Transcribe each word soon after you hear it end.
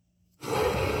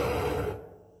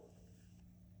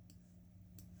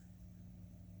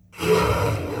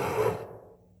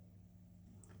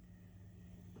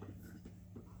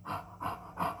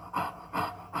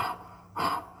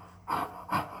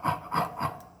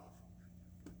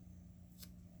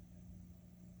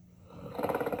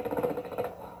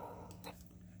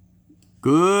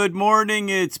Good morning,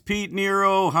 it's Pete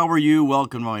Nero. How are you?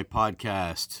 Welcome to my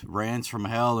podcast, Rants from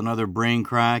Hell, another brain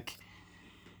crack.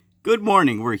 Good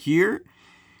morning, we're here.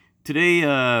 Today,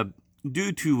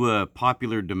 due to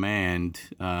popular demand,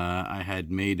 I had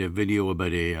made a video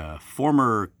about a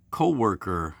former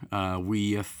co-worker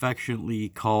we affectionately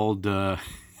called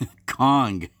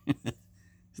Kong.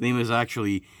 His name is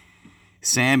actually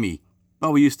Sammy.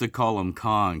 Well, we used to call him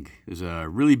Kong. He was a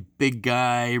really big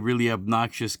guy, really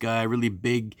obnoxious guy, really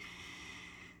big,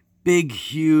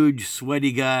 huge,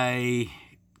 sweaty guy,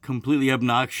 completely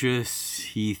obnoxious.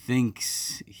 He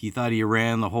thought he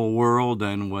ran the whole world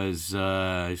and was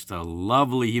just a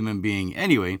lovely human being.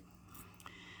 Anyway,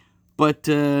 but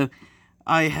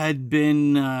I had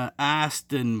been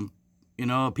asked, and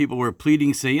people were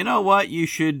pleading, say, you know what, you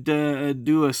should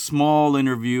do a small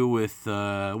interview with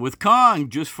Kong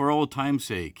just for old time's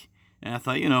sake. And I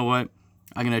thought, you know what,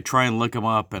 I'm gonna try and look him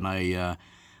up, and I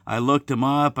looked him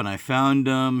up and I found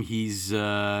him. He's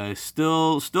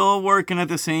still working at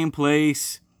the same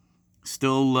place,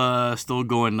 still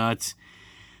going nuts.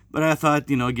 But I thought,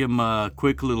 give him a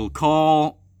quick little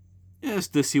call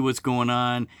just to see what's going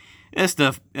on, just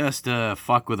to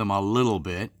fuck with him a little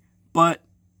bit, but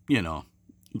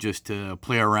just to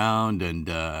play around, and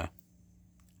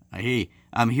hey,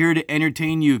 I'm here to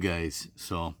entertain you guys.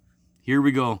 So here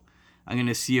we go. I'm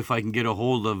gonna see if I can get a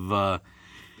hold of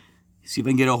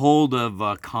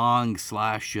Kong /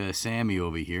 Sammy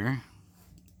over here.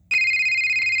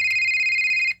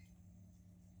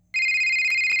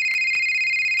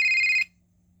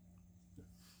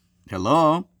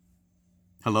 Hello?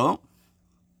 Hello?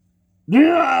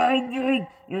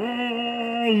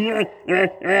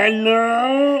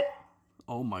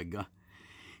 Oh my God.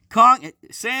 Kong,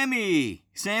 Sammy,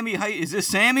 hi, is this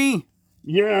Sammy?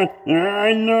 Yeah,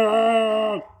 I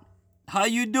know. How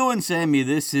you doing, Sammy?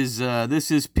 This is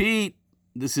Pete.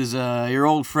 This is your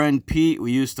old friend Pete.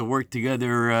 We used to work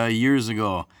together years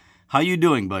ago. How you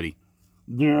doing, buddy?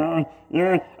 Yeah,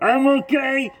 I'm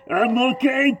okay,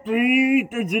 Pete.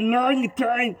 It's a long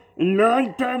time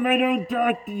I don't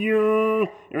talk to you.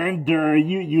 And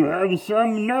you have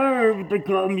some nerve to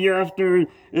call me after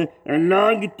a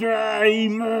long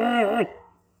time.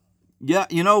 Yeah,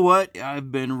 you know what?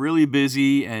 I've been really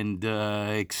busy and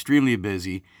extremely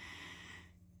busy.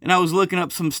 And I was looking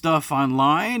up some stuff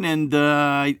online, and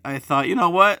I thought, you know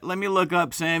what? Let me look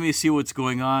up Sammy, see what's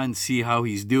going on, see how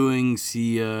he's doing,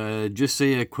 just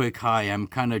say a quick hi. I'm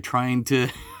kind of trying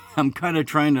to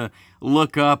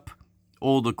look up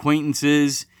old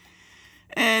acquaintances,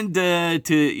 and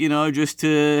just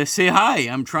to say hi.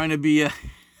 I'm trying to be a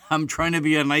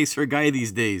nicer guy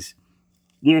these days.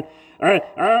 Yeah, where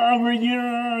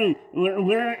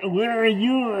are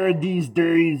you these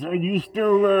days? Are you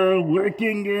still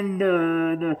working in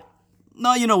the?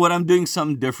 No, you know what? I'm doing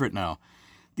something different now.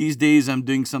 These days, I'm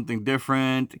doing something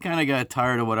different. Kind of got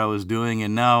tired of what I was doing,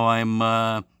 and now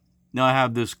now I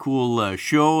have this cool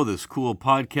show, this cool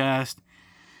podcast.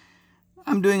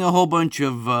 I'm doing a whole bunch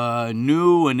of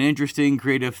new and interesting,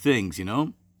 creative things.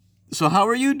 So how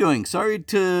are you doing? I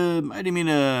didn't mean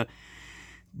to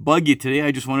bug you today.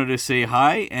 I just wanted to say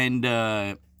hi, and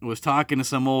was talking to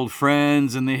some old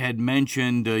friends, and they had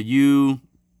mentioned you.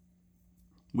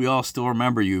 We all still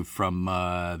remember you from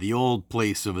the old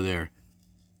place over there.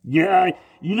 Yeah,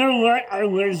 you know what? I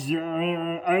was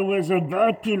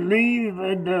about to leave,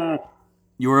 and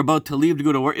You were about to leave to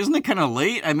go to work. Isn't it kind of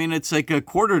late? I mean, it's like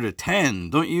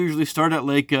 9:45. Don't you usually start at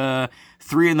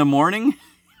 3 in the morning?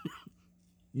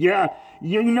 yeah,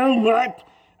 you know what?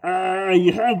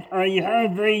 I have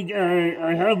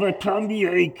a tummy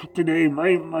ache today.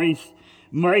 My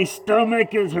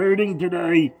stomach is hurting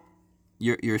today.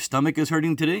 Your stomach is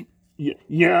hurting today?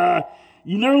 Yeah,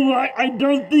 you know what? I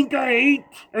don't think I ate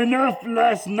enough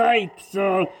last night,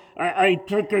 so I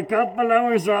took a couple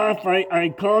hours off. I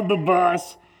called the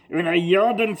boss, and I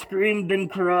yelled and screamed and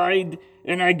cried,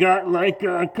 and I got like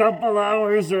a couple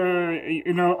hours,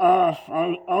 off.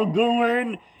 I'll go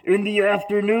in the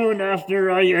afternoon after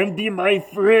I empty my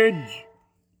fridge.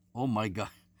 Oh my God.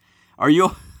 Are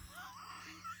you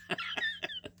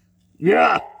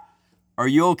Yeah. are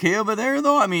you okay over there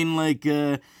though? I mean,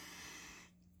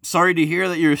 sorry to hear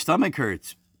that your stomach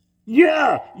hurts.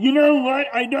 Yeah, you know what?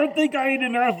 I don't think I ate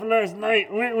enough last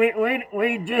night.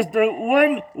 Wait, just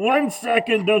one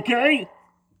second, okay?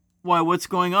 Why, what's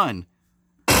going on?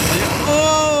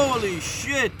 Holy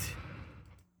shit.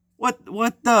 What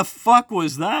the fuck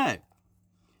was that?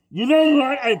 You know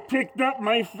what? I picked up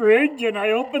my fridge and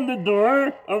I opened the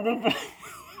door of the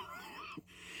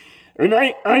and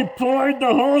I poured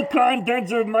the whole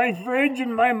contents of my fridge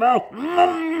in my mouth.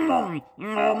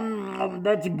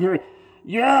 That's great.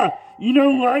 Yeah, you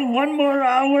know what? One more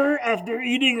hour after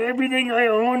eating everything I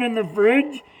own in the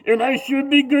fridge, and I should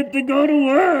be good to go to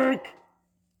work.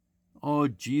 Oh,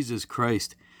 Jesus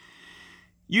Christ.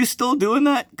 You still doing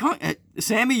that?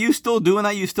 Sammy, you still doing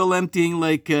that? You still emptying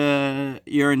like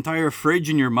your entire fridge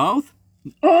in your mouth?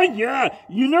 Oh, yeah,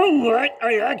 you know what?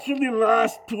 I actually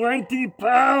lost 20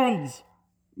 pounds.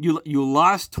 You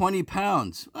lost 20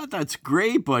 pounds. Oh, that's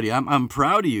great, buddy. I'm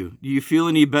proud of you. Do you feel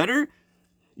any better?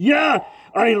 Yeah,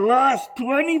 I lost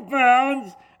 20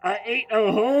 pounds. I ate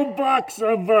a whole box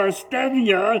of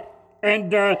stevia,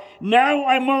 and now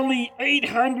I'm only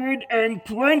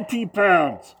 820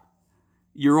 pounds.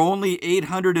 You're only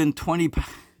 820 pounds.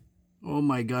 Oh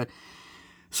my God.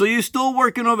 So you still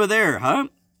working over there, huh?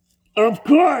 Of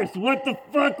course, what the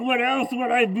fuck? What else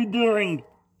would I be doing?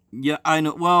 Yeah, I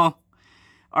know. Well,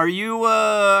 are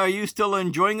you still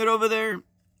enjoying it over there?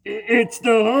 It's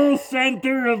the whole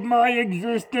center of my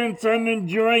existence. I'm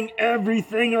enjoying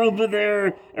everything over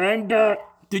there. And,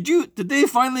 Did they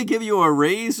finally give you a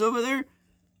raise over there?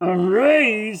 a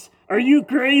raise? Are you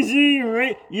crazy?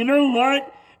 You know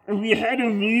what? We had a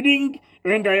meeting,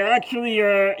 and I actually,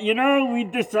 I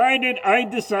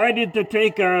decided to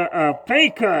take a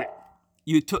pay cut.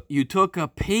 You took a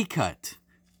pay cut.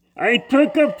 I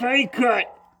took a pay cut.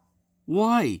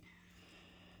 Why?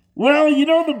 Well, you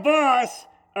know the boss,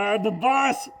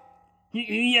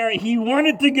 he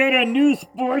wanted to get a new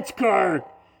sports car.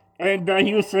 And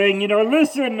he was saying,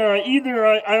 listen, either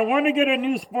I want to get a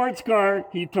new sports car,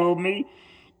 he told me,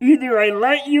 either I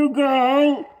let you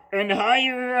go and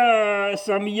hire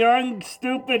some young,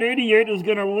 stupid idiot who's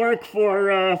going to work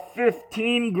for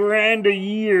 15 grand a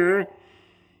year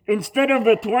instead of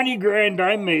the 20 grand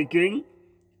I'm making.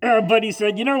 But he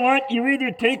said, you know what? You either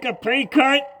take a pay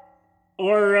cut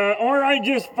or I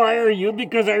just fire you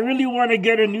because I really want to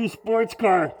get a new sports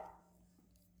car.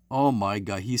 Oh my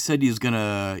God. He said you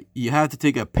have to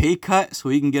take a pay cut so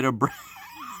he can get a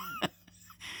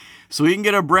so he can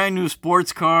get a brand new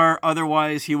sports car.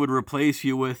 Otherwise, he would replace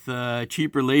you with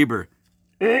cheaper labor.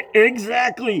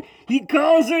 Exactly. He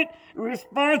calls it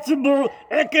responsible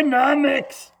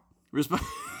economics. Resp-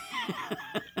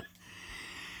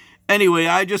 Anyway,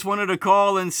 I just wanted to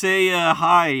call and say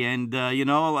hi, and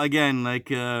again,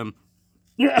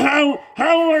 Yeah,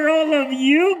 how are all of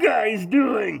you guys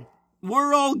doing?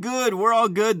 we're all good. We're all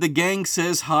good. The gang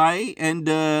says hi, and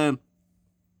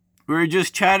we were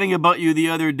just chatting about you the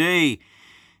other day,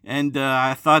 and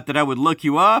I thought that I would look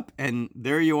you up, and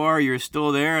there you are. You're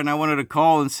still there, and I wanted to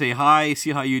call and say hi,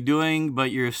 see how you're doing,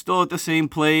 but you're still at the same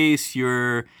place.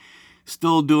 You're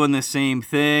still doing the same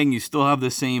thing. You still have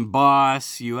the same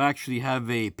boss. You actually have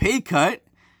a pay cut,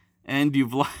 and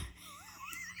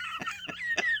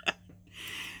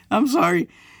I'm sorry,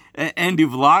 and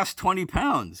you've lost 20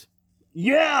 pounds.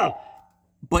 Yeah.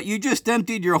 But you just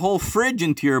emptied your whole fridge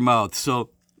into your mouth, so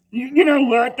You know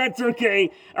what? That's okay.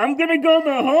 I'm gonna go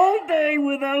the whole day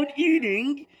without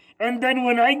eating, and then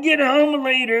when I get home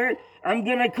later, I'm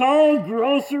gonna call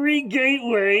Grocery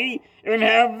Gateway and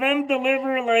have them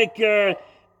deliver like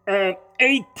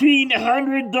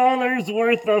 $1,800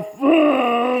 worth of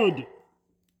food.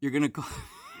 you're gonna call,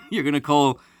 you're gonna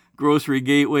call Grocery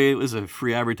Gateway. It was a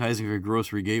free advertising for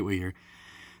Grocery Gateway here.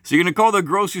 So you're gonna call the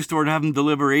grocery store and have them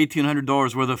deliver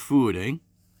 $1,800 worth of food, eh?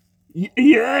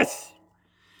 Yes.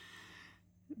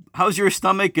 How's your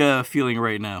stomach feeling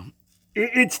right now?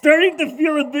 It's starting to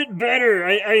feel a bit better.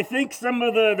 I think some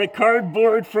of the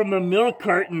cardboard from the milk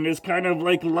carton is kind of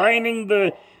like lining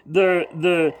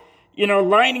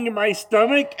lining my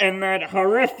stomach, and that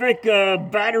horrific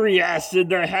battery acid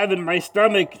that I have in my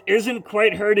stomach isn't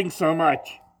quite hurting so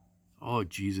much. Oh,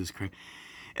 Jesus Christ.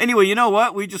 Anyway, you know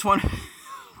what? We just wanted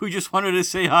to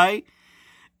say hi,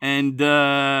 and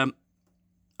I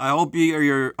hope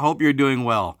you're doing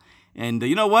well. And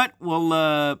you know what?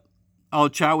 I'll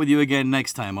chat with you again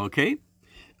next time, okay?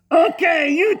 Okay,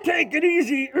 you take it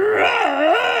easy.